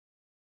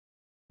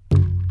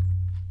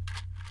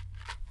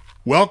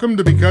Welcome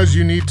to Because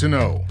You Need to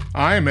Know.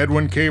 I am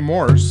Edwin K.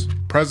 Morse,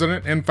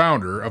 President and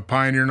founder of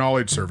Pioneer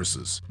Knowledge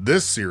Services.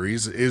 This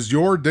series is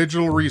your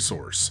digital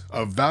resource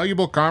of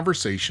valuable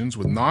conversations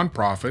with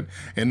nonprofit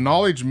and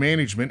knowledge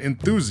management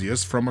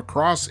enthusiasts from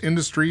across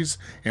industries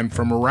and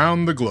from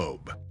around the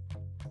globe.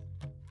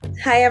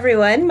 Hi,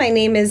 everyone. My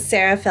name is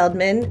Sarah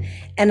Feldman,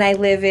 and I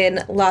live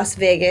in Las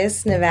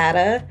Vegas,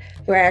 Nevada,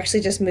 where I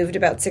actually just moved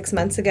about 6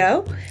 months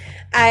ago.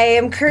 I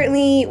am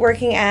currently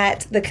working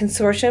at the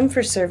Consortium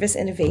for Service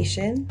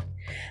Innovation.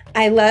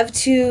 I love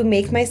to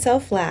make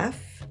myself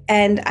laugh,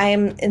 and I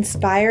am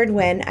inspired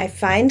when I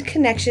find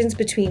connections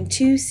between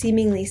two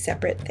seemingly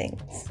separate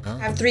things. I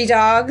have 3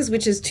 dogs,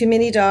 which is too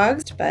many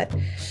dogs, but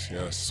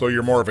Yes, so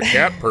you're more of a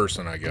cat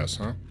person, I guess,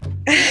 huh?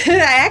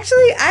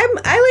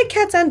 I like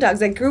cats and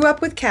dogs. I grew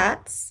up with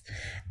cats,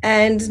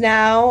 and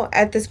now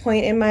at this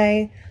point in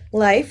my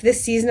life,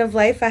 this season of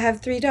life, I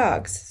have 3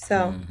 dogs.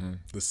 So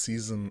The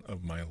season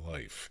of my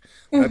life.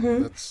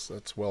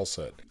 That's well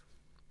said.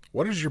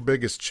 What is your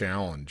biggest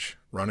challenge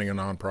running a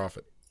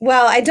nonprofit?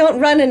 well, I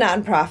don't run a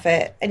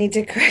nonprofit. I need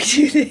to correct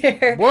you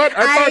there. What?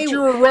 I thought you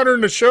were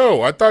running the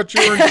show. I thought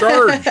you were in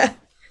charge.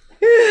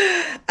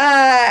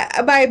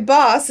 My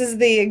boss is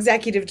the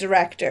executive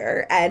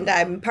director, and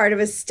I'm part of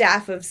a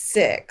staff of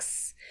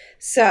 6.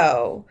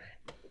 So,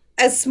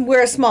 as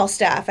we're a small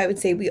staff, I would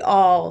say we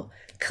all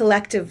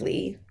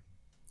collectively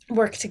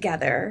work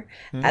together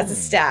as a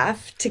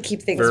staff to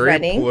keep things Very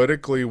running.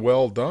 politically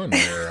well done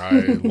there. I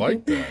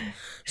like that.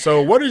 So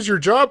what is your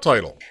job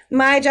title?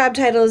 My job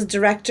title is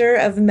Director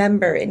of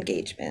Member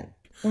Engagement.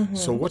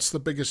 So what's the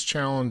biggest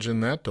challenge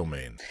in that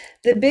domain?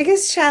 The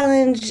biggest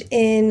challenge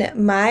in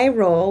my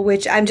role,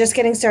 which I'm just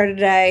getting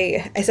started,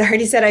 I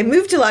already said I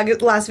moved to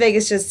Las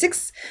Vegas just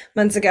 6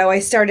 months ago. I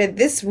started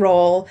this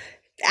role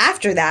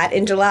after that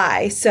in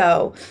July.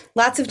 So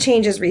lots of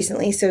changes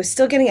recently. So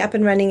still getting up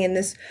and running in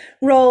this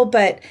role.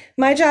 But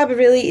my job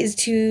really is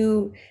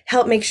to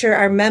help make sure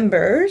our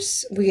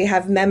members, we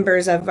have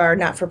members of our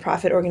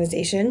not-for-profit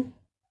organization,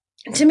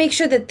 to make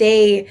sure that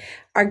they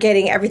are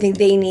getting everything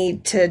they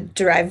need to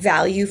derive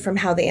value from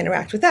how they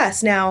interact with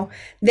us. Now,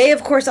 they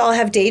of course all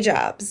have day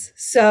jobs.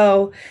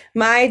 So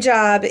my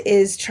job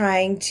is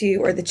trying to,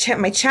 or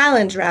my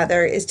challenge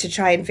rather, is to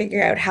try and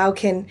figure out how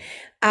can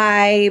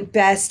I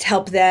best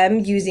help them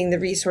using the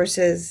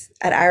resources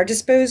at our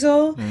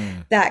disposal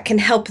that can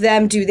help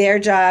them do their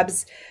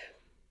jobs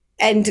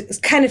and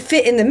kind of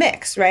fit in the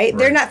mix, right?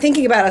 They're not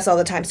thinking about us all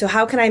the time. So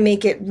how can I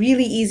make it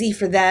really easy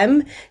for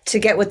them to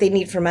get what they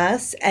need from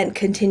us and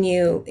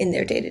continue in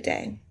their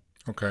day-to-day?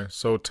 Okay,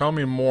 so tell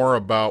me more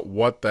about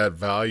what that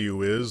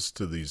value is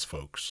to these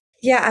folks.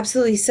 Yeah,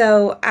 absolutely.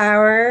 So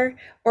our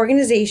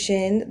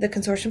organization, the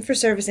Consortium for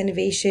Service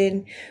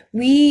Innovation,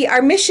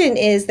 our mission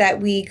is that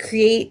we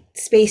create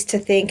space to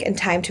think and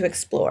time to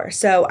explore.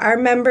 So our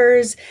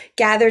members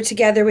gather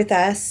together with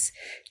us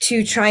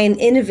to try and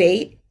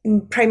innovate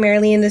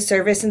primarily in the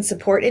service and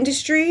support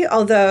industry,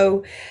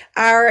 although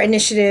our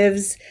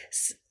initiatives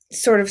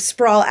sort of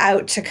sprawl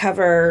out to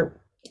cover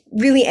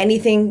really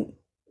anything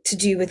to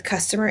do with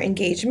customer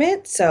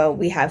engagement. So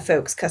we have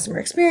folks, customer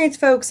experience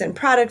folks and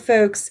product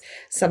folks,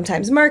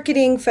 sometimes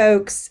marketing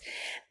folks.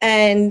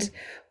 And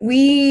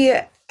we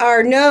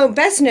are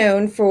best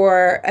known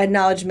for a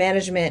knowledge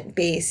management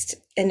based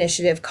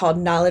initiative called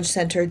Knowledge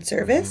Centered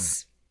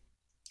Service.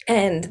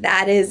 And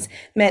that is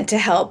meant to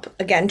help,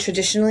 again,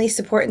 traditionally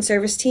support and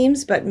service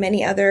teams, but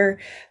many other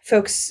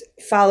folks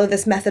follow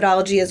this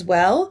methodology as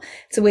well.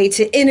 It's a way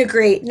to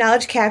integrate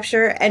knowledge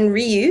capture and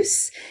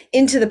reuse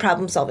into the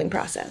problem-solving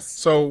process.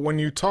 So when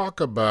you talk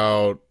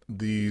about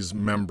these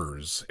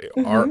members,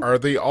 are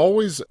they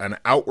always an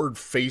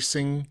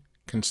outward-facing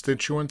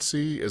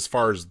constituency as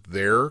far as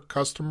their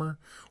customer,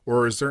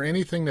 or is there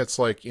anything that's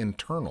like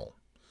internal?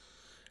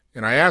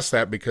 And I ask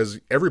that because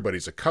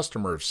everybody's a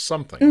customer of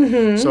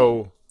something.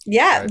 So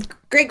yeah,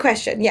 great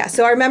question. Yeah,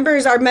 so our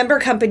member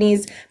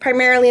companies,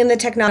 primarily in the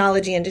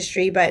technology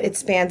industry, but it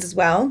spans as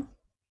well.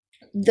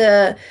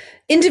 The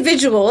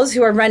individuals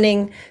who are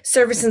running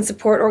service and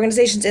support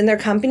organizations in their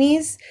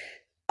companies,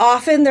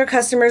 often their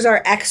customers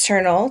are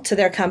external to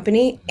their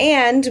company,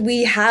 and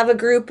we have a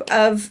group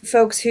of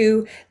folks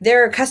who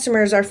their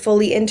customers are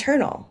fully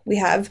internal. We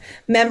have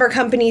member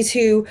companies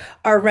who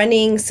are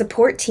running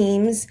support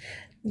teams,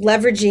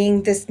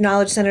 leveraging this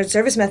knowledge-centered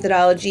service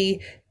methodology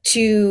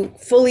to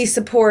fully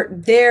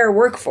support their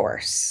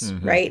workforce,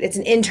 right? It's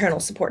an internal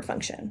support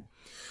function.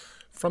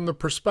 from the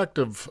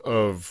perspective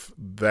of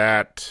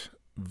that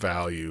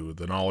value,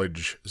 the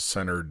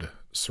knowledge-centered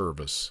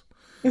service,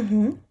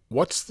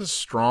 what's the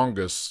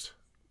strongest,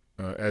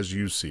 as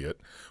you see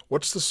it,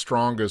 what's the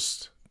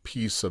strongest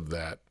piece of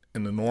that?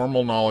 In the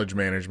normal knowledge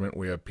management,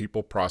 we have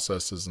people,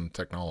 processes, and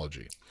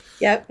technology.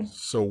 Yep.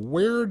 So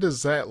where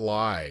does that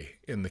lie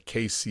in the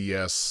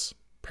KCS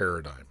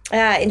paradigm?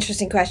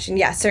 Interesting question.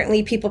 Yeah,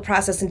 certainly people,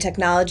 process, and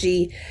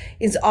technology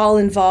is all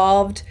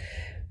involved.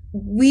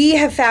 we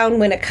have found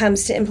when it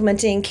comes to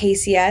implementing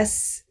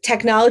KCS,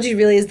 technology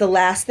really is the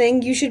last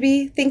thing you should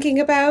be thinking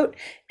about.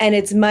 And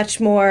it's much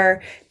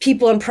more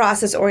people and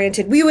process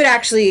oriented. We would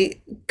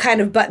actually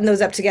kind of button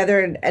those up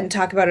together and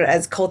talk about it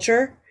as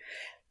culture,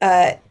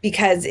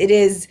 because it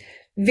is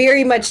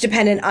very much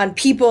dependent on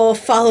people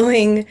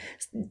following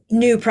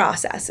new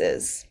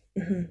processes.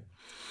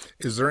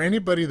 Is there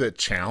anybody that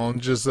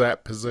challenges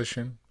that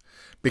position?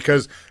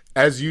 Because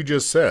as you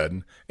just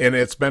said, and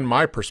it's been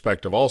my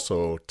perspective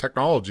also,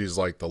 technology is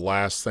like the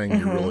last thing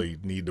you really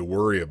need to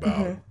worry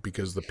about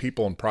because the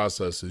people and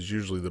process is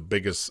usually the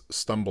biggest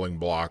stumbling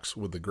blocks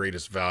with the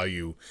greatest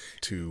value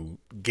to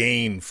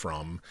gain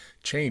from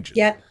changes.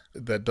 Yep.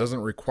 That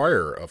doesn't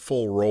require a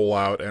full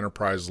rollout,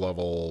 enterprise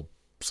level,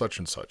 such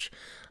and such.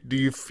 Do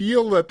you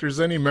feel that there's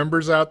any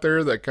members out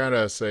there that kind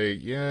of say,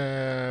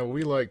 yeah,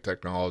 we like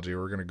technology,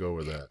 we're going to go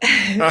with that?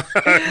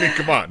 I mean,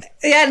 come on.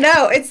 Yeah,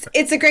 no,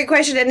 it's a great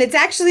question, and it's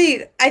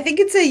actually I think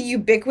it's a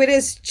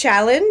ubiquitous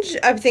challenge.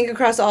 I think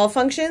across all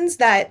functions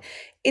that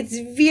it's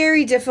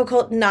very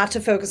difficult not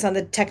to focus on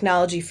the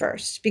technology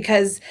first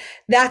because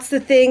that's the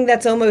thing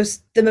that's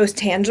almost the most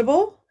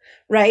tangible,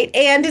 right?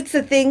 And it's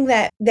the thing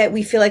that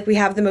we feel like we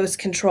have the most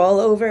control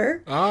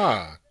over.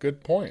 Ah,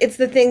 good point. It's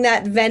the thing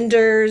that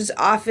vendors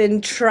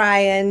often try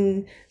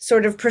and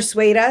sort of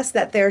persuade us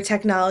that their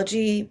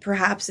technology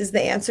perhaps is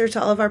the answer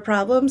to all of our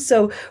problems.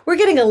 So we're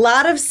getting a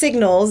lot of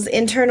signals,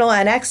 internal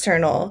and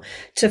external,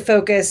 to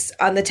focus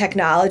on the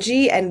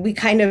technology. And we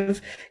kind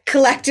of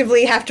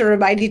collectively have to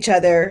remind each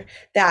other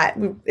that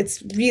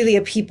it's really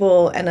a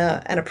people and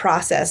a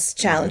process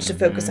challenge to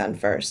focus on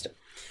first.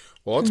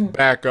 Well, let's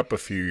back up a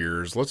few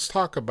years. Let's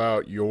talk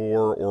about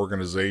your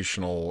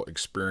organizational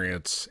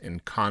experience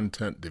in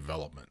content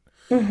development.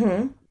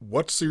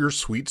 What's your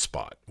sweet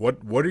spot?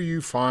 What do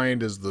you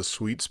find is the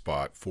sweet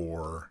spot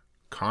for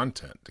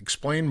content?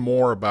 Explain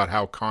more about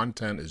how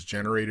content is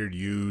generated,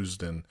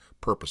 used, and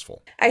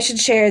purposeful. I should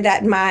share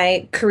that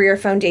my career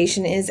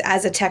foundation is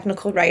as a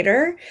technical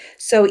writer.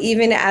 So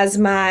even as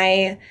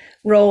my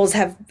roles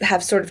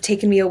have sort of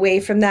taken me away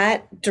from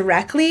that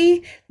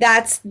directly,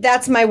 that's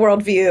my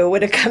worldview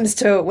when it comes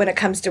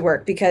to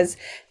work, because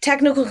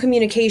technical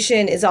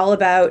communication is all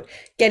about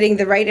getting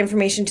the right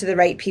information to the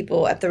right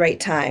people at the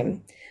right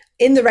time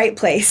in the right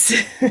place,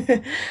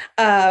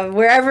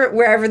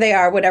 wherever they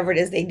are, whatever it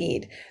is they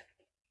need.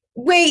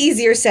 Way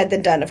easier said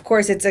than done. Of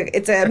course, it's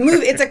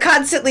a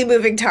constantly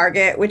moving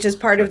target, which is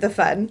part of the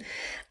fun.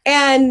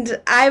 And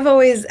I've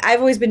always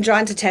been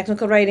drawn to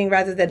technical writing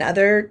rather than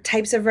other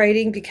types of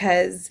writing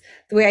because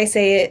the way I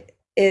say it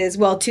is,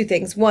 well, two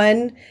things.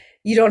 One,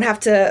 you don't have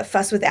to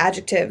fuss with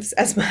adjectives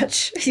as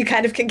much. You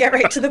kind of can get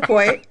right to the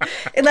point,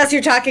 unless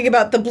you're talking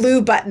about the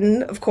blue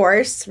button, of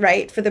course,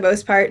 right? For the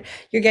most part,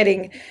 you're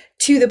getting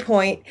to the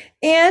point.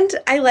 And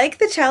I like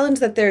the challenge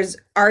that there's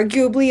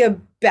arguably a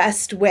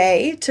best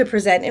way to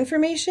present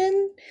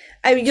information.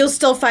 I mean, you'll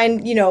still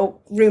find,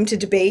 room to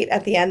debate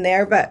at the end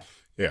there, but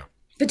Yeah.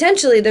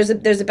 potentially there's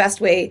a best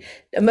way,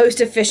 a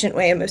most efficient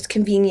way, a most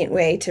convenient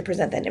way to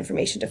present that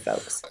information to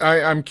folks.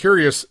 I'm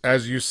curious,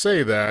 as you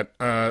say that,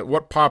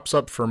 what pops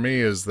up for me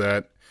is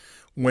that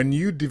when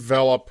you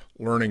develop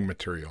learning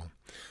material,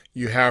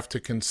 you have to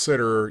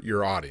consider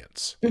your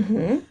audience.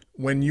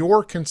 When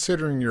you're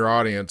considering your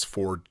audience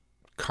for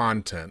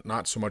content,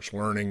 not so much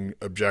learning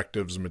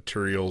objectives,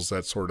 materials,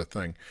 that sort of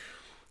thing,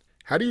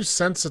 how do you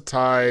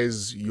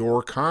sensitize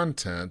your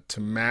content to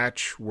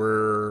match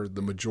where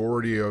the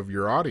majority of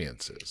your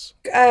audience is?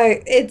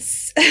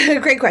 It's a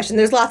great question.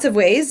 There's lots of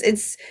ways.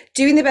 It's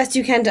doing the best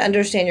you can to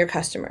understand your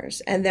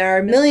customers. And there are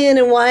a million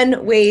and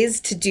one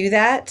ways to do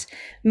that.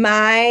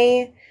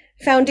 My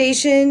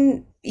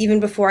foundation,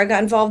 even before I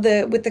got involved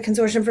with the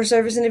Consortium for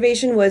Service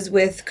Innovation, was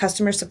with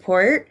customer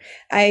support.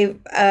 I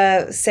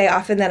say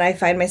often that I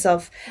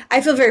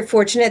feel very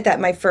fortunate that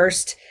my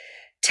first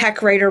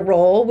tech writer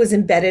role was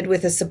embedded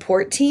with a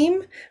support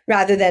team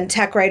rather than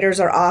tech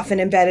writers are often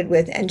embedded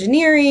with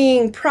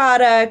engineering,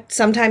 product,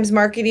 sometimes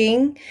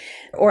marketing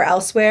or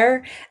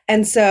elsewhere.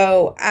 And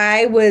so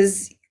I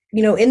was,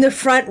 in the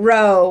front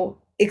row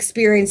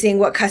experiencing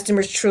what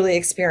customers truly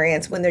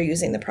experience when they're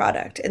using the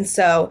product. And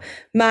so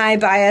my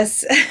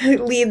bias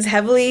leans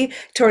heavily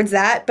towards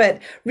that, but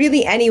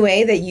really any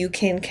way that you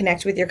can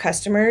connect with your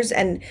customers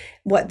and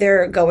what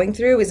they're going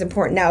through is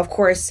important. Now, of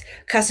course,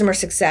 customer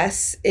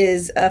success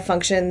is a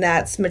function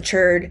that's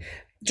matured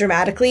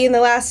dramatically in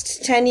the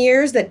last 10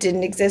 years that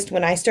didn't exist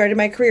when I started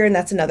my career. And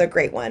that's another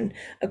great one,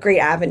 a great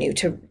avenue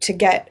to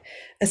get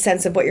a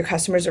sense of what your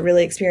customers are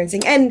really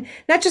experiencing. And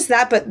not just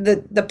that, but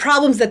the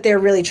problems that they're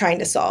really trying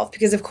to solve.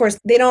 Because of course,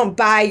 they don't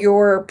buy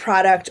your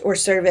product or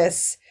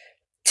service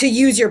to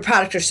use your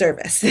product or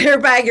service. They're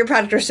buying your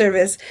product or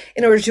service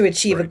in order to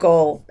achieve a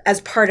goal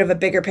as part of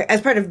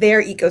as part of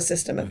their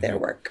ecosystem of their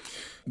work.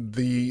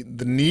 The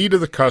need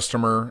of the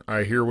customer,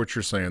 I hear what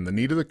you're saying. The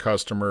need of the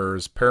customer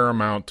is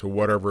paramount to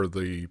whatever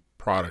the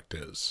product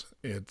is.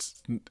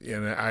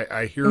 And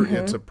I hear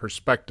it's a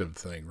perspective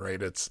thing,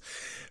 right?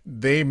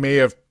 They may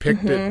have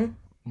picked it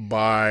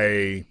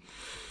by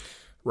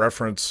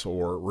reference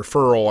or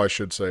referral, I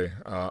should say,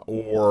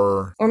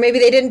 or Or maybe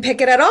they didn't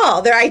pick it at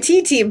all. Their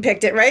IT team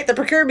picked it, right? The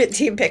procurement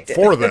team picked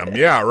for them. it.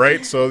 Yeah,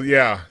 right. So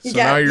yeah, so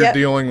now Yep, you're yep.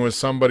 dealing with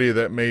somebody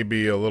that may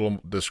be a little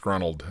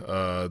disgruntled,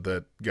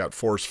 that got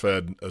force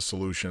fed a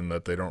solution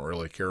that they don't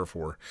really care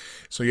for.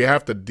 So you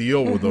have to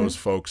deal with those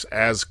folks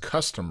as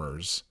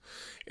customers.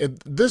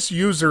 This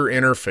user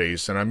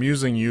interface, and I'm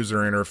using user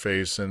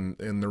interface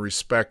in the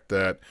respect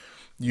that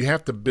you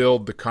have to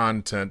build the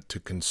content to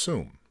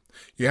consume.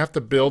 You have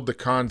to build the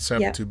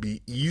concept Yep. to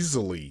be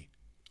easily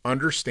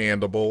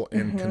understandable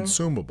and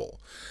consumable.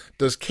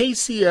 Does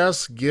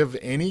KCS give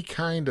any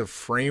kind of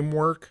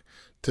framework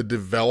to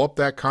develop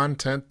that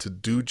content to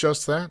do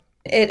just that?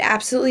 It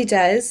absolutely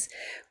does.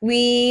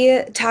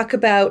 We talk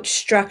about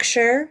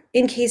structure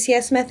in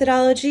KCS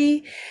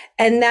methodology,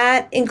 and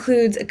that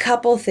includes a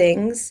couple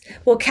things.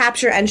 Well,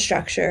 capture and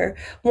structure.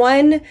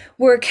 One,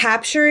 we're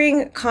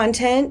capturing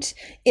content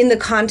in the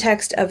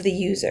context of the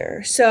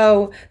user.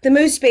 So, the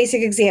most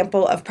basic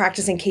example of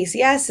practicing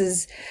KCS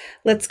is,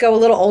 let's go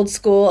a little old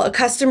school. A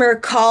customer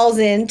calls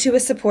in to a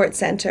support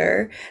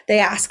center, they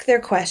ask their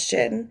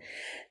question.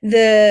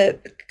 The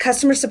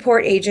customer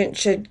support agent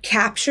should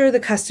capture the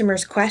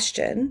customer's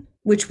question,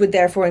 which would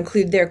therefore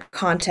include their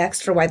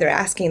context for why they're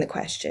asking the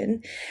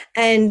question.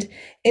 And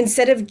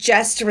instead of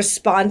just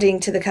responding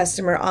to the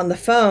customer on the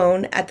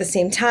phone at the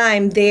same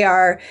time, they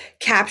are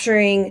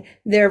capturing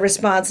their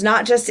response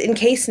not just in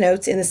case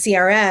notes in the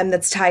CRM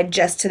that's tied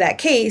just to that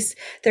case,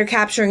 they're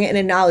capturing it in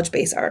a knowledge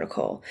base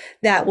article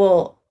that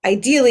will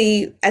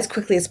ideally, as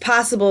quickly as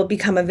possible,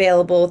 become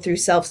available through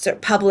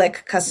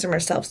public customer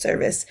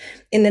self-service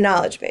in the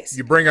knowledge base.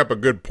 You bring up a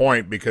good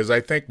point, because I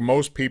think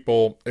most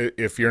people,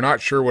 if you're not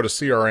sure what a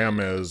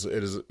CRM is,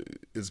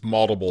 is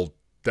multiple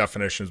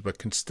definitions, but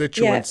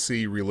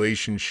constituency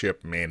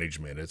relationship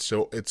management.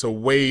 It's a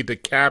way to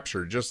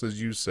capture, just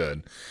as you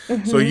said.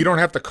 So you don't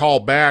have to call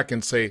back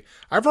and say,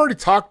 I've already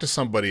talked to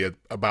somebody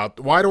about,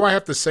 why do I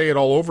have to say it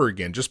all over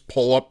again? Just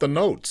pull up the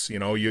notes. You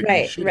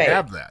should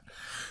have that.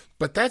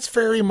 But that's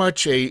very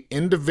much a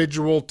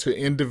individual to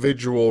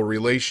individual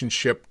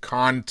relationship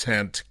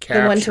content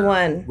capture. The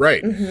one-to-one.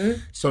 Right.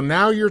 So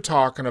now you're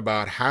talking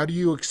about, how do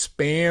you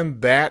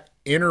expand that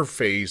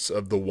interface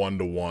of the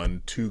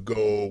one-to-one to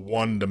go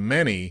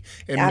one-to-many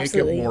and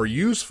Absolutely. make it more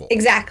useful?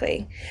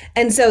 Exactly.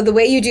 And so the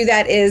way you do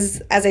that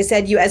is, as I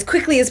said, you as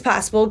quickly as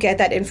possible get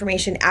that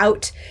information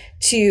out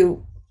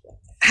to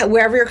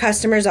wherever your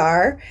customers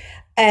are,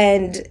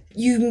 and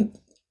you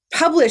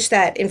publish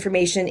that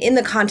information in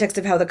the context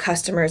of how the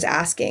customer is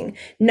asking,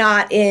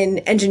 not in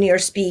engineer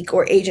speak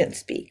or agent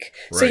speak.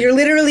 So Right. you're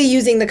literally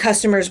using the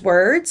customer's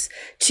words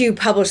to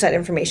publish that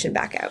information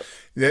back out.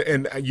 Yeah,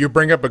 and you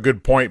bring up a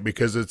good point,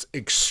 because it's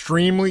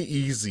extremely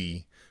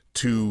easy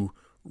to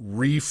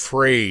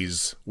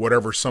rephrase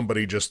whatever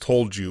somebody just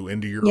told you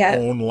into your Yeah.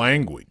 own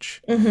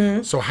language.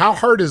 So how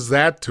hard is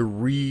that to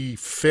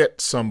refit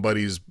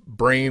somebody's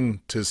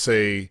brain to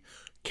say,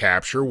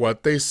 capture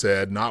what they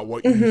said, not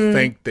what you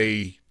think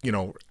they,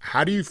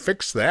 how do you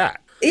fix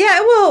that? Yeah,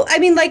 well, I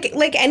mean, like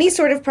any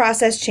sort of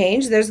process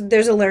change, there's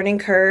a learning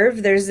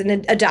curve. There's an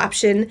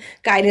adoption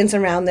guidance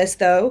around this,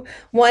 though.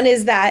 One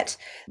is that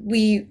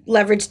we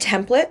leverage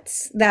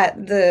templates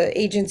that the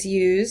agents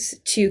use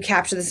to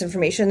capture this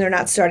information. They're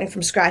not starting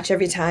from scratch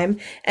every time,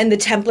 and the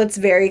templates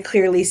very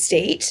clearly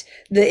state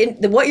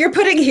what you're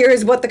putting here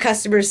is what the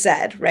customer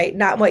said, right?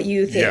 Not what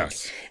you think.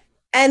 Yes.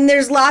 And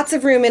there's lots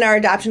of room in our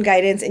adoption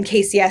guidance, in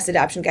KCS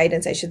adoption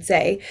guidance, I should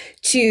say,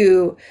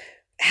 to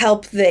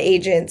help the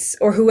agents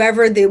or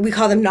whoever we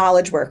call them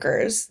knowledge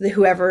workers,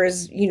 whoever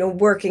is,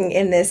 working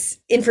in this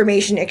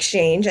information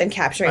exchange and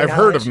capturing I've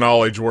knowledge. heard of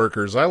knowledge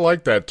workers. I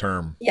like that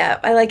term. Yeah,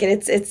 I like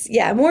it. It's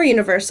more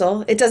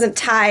universal. It doesn't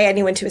tie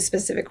anyone to a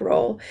specific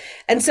role.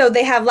 And so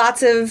they have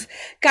lots of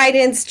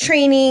guidance,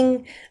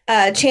 training,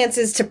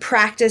 chances to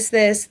practice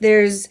this.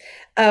 There's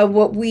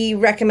what we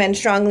recommend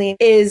strongly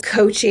is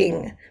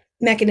coaching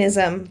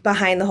mechanism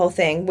behind the whole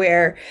thing,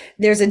 where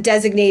there's a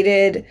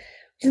designated,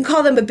 you can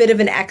call them a bit of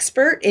an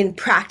expert in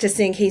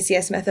practicing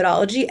KCS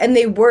methodology, and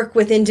they work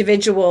with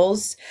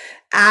individuals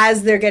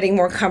as they're getting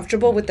more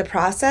comfortable with the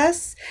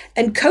process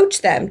and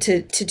coach them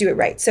to do it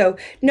right. So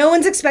no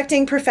one's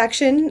expecting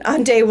perfection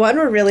on day one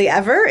or really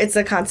ever. It's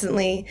a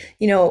constantly,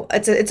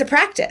 it's a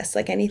practice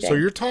like anything. So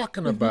you're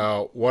talking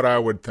about what I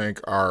would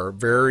think are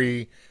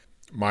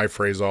my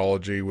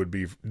phraseology would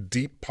be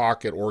deep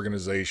pocket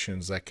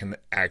organizations that can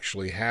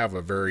actually have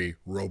a very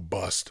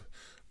robust,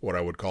 what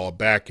I would call a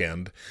back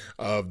end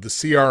of the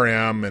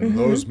CRM and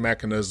those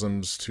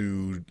mechanisms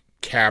to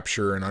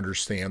capture and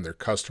understand their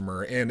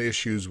customer and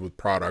issues with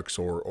products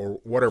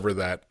or whatever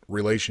that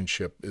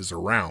relationship is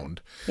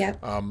around. Yeah.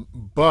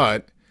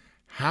 But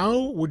how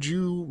would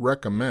you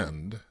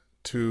recommend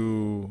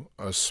to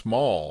a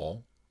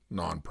small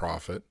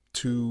nonprofit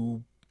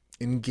to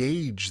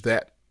engage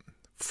that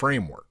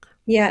framework?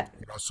 Yeah.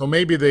 So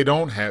maybe they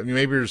don't have,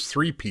 maybe there's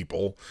 3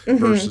 people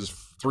versus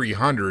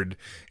 300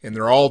 and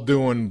they're all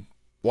doing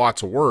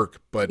lots of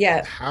work, but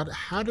Yeah.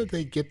 how do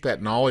they get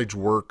that knowledge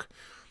work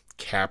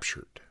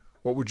captured?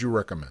 What would you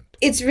recommend?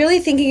 It's really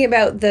thinking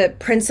about the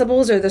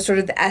principles or the sort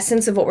of the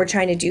essence of what we're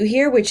trying to do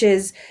here, which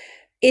is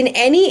in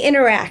any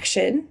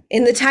interaction,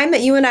 in the time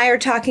that you and I are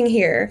talking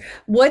here,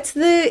 what's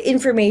the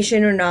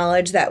information or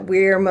knowledge that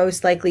we're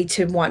most likely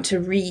to want to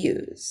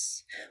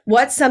reuse?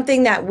 What's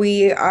something that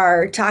we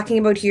are talking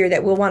about here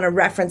that we'll want to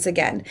reference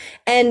again?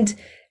 And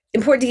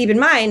important to keep in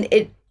mind,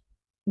 it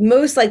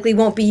most likely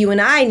won't be you and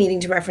I needing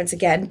to reference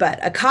again,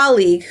 but a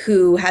colleague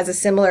who has a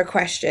similar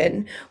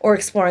question or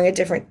exploring a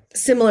different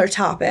similar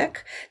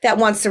topic that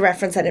wants to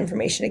reference that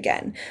information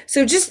again.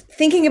 So just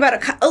thinking about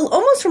it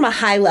almost from a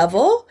high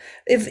level,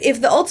 if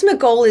the ultimate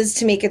goal is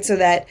to make it so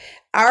that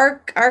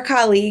our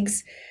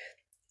colleagues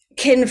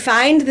can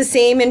find the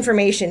same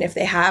information if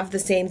they have the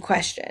same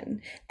question.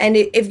 And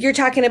if you're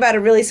talking about a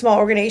really small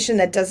organization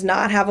that does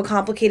not have a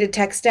complicated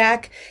tech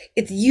stack,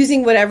 it's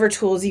using whatever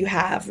tools you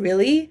have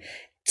really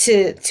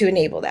to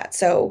enable that.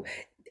 So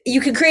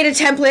you can create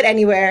a template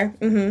anywhere.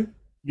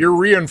 You're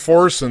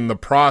reinforcing the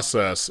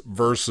process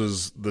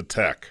versus the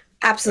tech.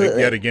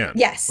 Absolutely. Yet again.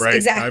 Yes, right?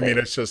 exactly. I mean,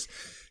 it's just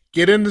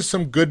get into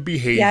some good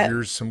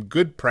behaviors, some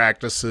good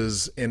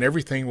practices, and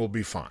everything will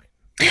be fine.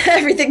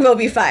 Everything will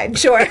be fine.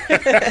 Sure.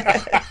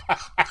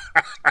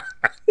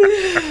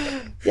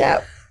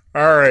 Yeah.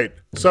 All right.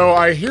 So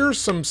I hear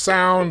some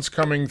sounds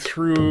coming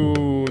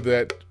through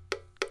that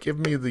give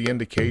me the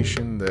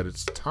indication that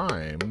it's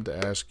time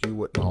to ask you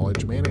what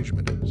knowledge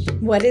management is.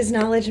 What is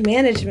knowledge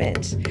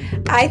management?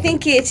 I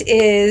think it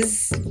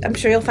is, I'm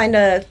sure you'll find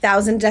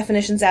 1,000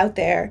 definitions out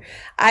there.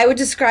 I would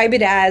describe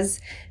it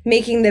as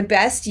making the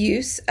best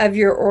use of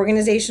your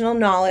organizational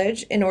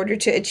knowledge in order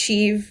to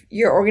achieve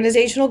your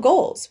organizational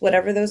goals,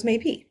 whatever those may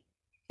be.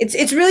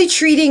 It's really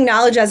treating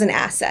knowledge as an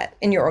asset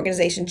in your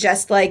organization,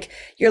 just like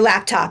your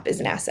laptop is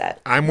an asset.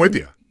 I'm with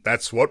you.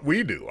 That's what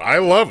we do. I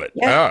love it.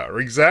 Yeah,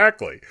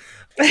 exactly.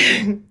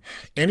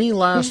 Any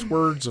last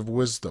words of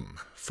wisdom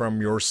from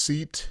your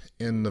seat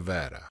in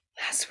Nevada?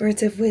 Last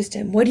words of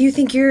wisdom. What do you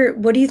think your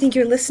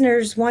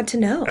listeners want to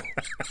know?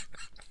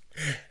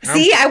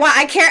 See,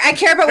 I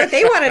care about what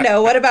they want to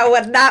know. What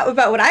about not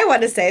about what I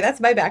want to say? That's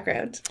my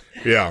background.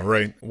 Yeah,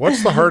 right.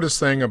 What's the hardest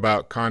thing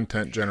about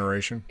content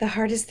generation? The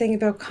hardest thing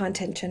about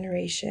content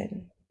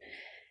generation.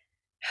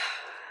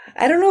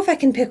 I don't know if I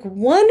can pick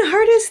one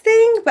hardest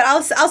thing, but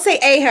I'll say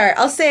a hard.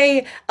 I'll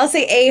say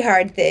a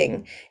hard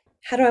thing.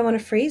 How do I want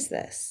to phrase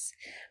this?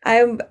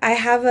 I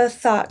have a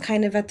thought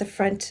kind of at the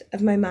front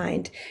of my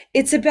mind.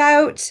 It's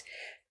about,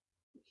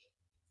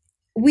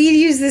 we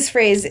use this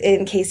phrase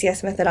in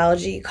KCS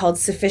methodology called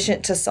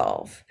sufficient to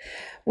solve,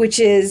 which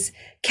is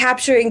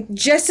capturing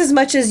just as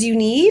much as you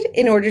need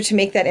in order to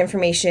make that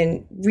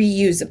information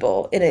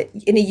reusable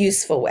in a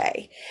useful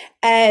way.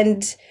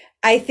 And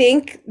I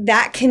think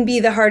that can be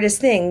the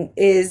hardest thing,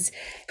 is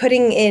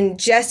putting in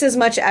just as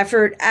much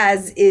effort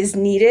as is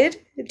needed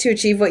to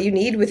achieve what you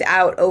need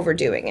without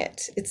overdoing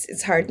it.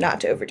 It's hard not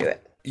to overdo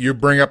it. You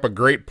bring up a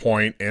great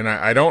point, and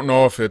I don't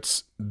know if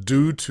it's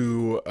due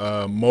to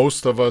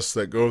most of us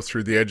that go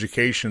through the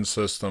education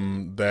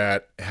system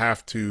that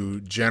have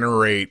to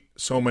generate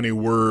so many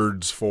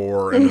words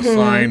for an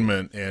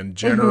assignment and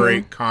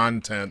generate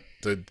content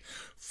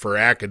for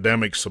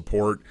academic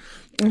support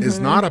is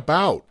not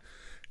about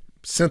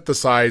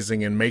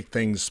synthesizing and make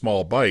things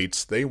small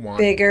bites. They want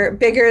bigger,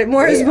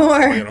 more is more.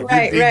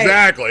 Right,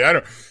 exactly.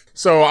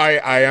 So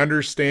I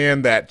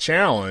understand that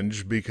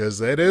challenge, because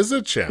that is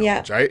a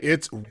challenge. Yeah.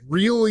 It's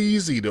real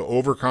easy to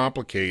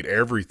overcomplicate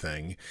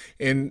everything.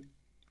 And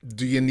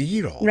do you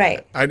need all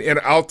that? And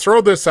I'll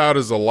throw this out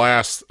as a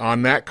last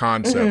on that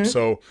concept.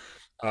 So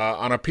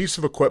on a piece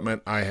of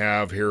equipment I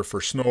have here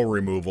for snow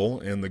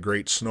removal in the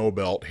Great Snow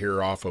Belt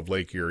here off of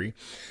Lake Erie,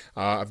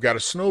 I've got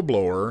a snow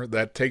blower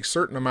that takes a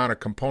certain amount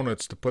of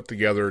components to put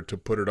together to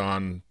put it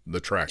on the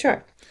tractor.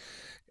 Sure.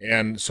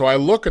 And so I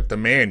look at the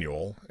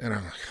manual and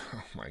I'm like,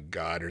 oh my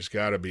God, there's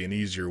got to be an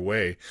easier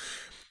way.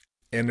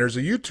 And there's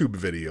a YouTube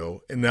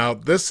video. And now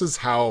this is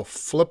how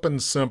flippin'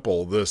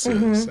 simple this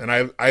is. And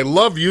I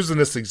love using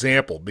this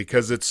example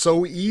because it's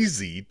so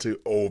easy to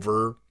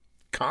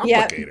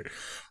overcomplicate it.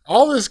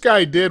 All this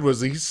guy did was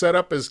he set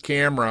up his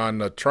camera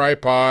on a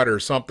tripod or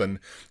something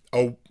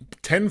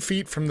 10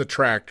 feet from the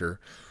tractor,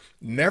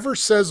 never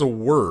says a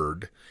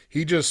word.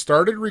 He just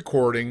started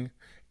recording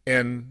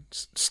and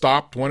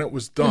stopped when it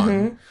was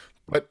done.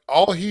 But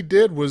all he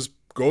did was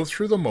go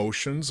through the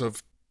motions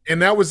of, and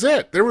that was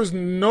it. There was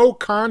no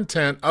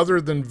content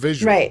other than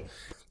visual. Right.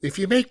 If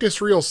you make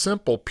this real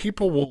simple,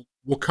 people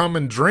will come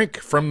and drink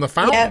from the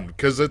fountain,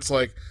 because it's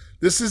like,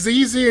 this is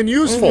easy and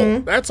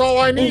useful. That's all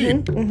I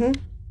need.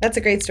 That's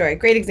a great story.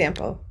 Great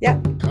example. Yeah.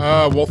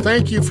 Well,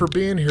 thank you for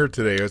being here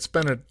today. It's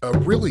been a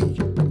really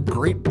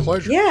great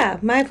pleasure. Yeah,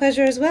 my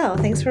pleasure as well.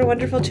 Thanks for a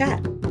wonderful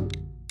chat.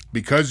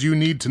 Because You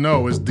Need to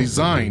Know is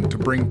designed to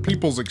bring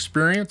people's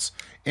experience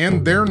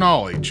and their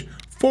knowledge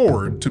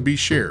forward to be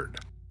shared.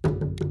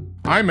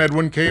 I'm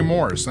Edwin K.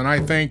 Morris, and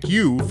I thank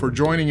you for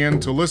joining in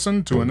to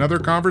listen to another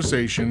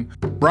conversation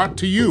brought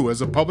to you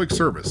as a public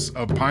service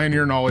of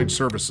Pioneer Knowledge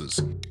Services.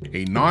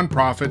 a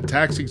nonprofit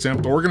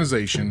tax-exempt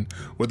organization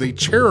with a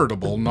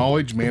charitable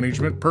knowledge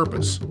management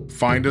purpose.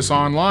 Find us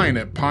online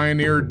at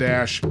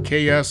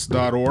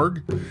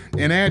pioneer-ks.org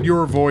and add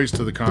your voice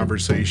to the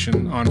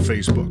conversation on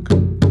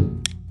Facebook.